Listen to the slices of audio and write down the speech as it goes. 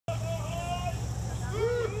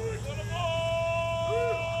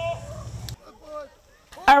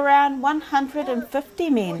Around 150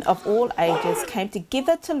 men of all ages came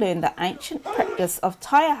together to learn the ancient practice of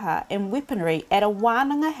taiaha and weaponry at a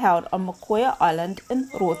wānanga held on Mokoia Island in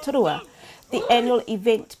Rotorua. The annual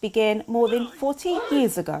event began more than 40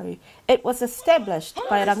 years ago. It was established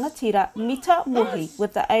by rangatira Mita Mohi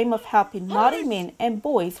with the aim of helping Māori men and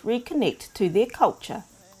boys reconnect to their culture.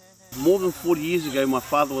 More than 40 years ago, my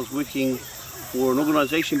father was working for an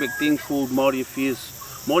organisation back then called Māori Affairs.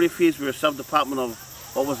 Māori Affairs were a sub-department of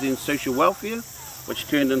what was then social welfare, which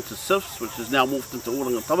turned into SIFs, which is now morphed into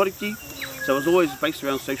Oranga Tamariki. So it was always based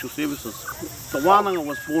around social services. The wānanga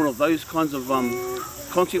was born of those kinds of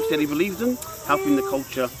concepts that he believed in, helping the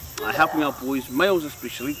culture, helping our boys, males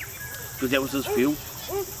especially, because that was his field.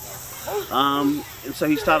 And so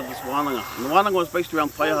he started this wānanga. And the wānanga was based around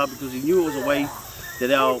taiaha because he knew it was a way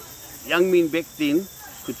that our young men back then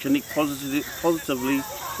could connect positively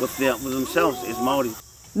with themselves as Māori.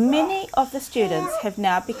 Many of the students have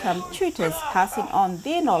now become tutors, passing on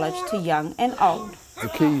their knowledge to young and old. The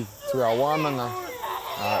key to our wānanga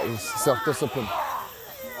is self-discipline.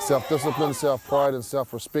 Self-discipline, self-pride and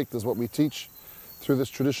self-respect is what we teach through this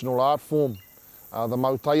traditional art form, the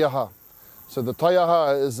mau taiaha. So the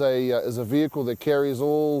taiaha is a vehicle that carries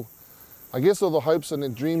all the hopes and the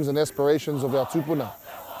dreams and aspirations of our tupuna,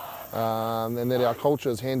 and that our culture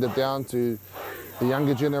is handed down to the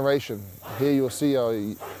younger generation. Here you'll see our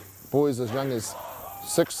boys as young as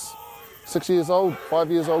 6 years old,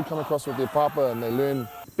 5 years old come across with their papa and they learn.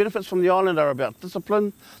 Benefits from the island are about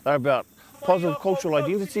discipline, they're about positive cultural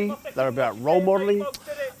identity, they're about role modelling,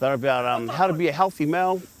 they're about how to be a healthy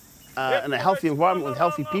male in a healthy environment with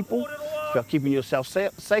healthy people. It's about keeping yourself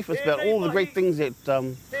safe, it's about all the great things that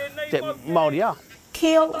Māori are.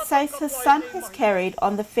 Keel says his son has carried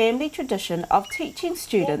on the family tradition of teaching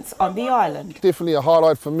students on the island. Definitely a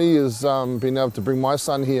highlight for me is being able to bring my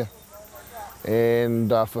son here and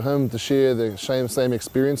for him to share the same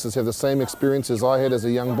experiences, have the same experiences I had as a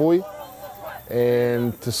young boy,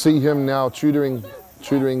 and to see him now tutoring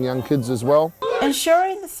young kids as well.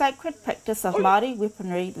 Ensuring the sacred practice of Māori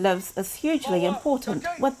weaponry lives is hugely important,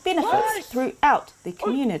 with benefits throughout the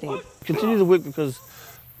community. Continue the work because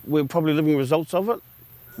we're probably living results of it.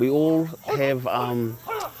 We all have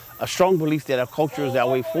a strong belief that our culture is our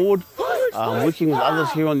way forward. Working with others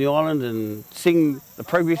here on the island and seeing the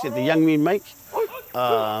progress that the young men make,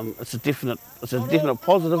 it's a definite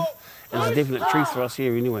positive and it's a definite truth for us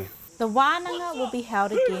here anyway. The wānanga will be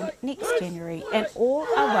held again next January and all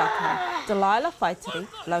are welcome. Delilah Whaitiri,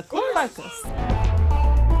 Local Focus.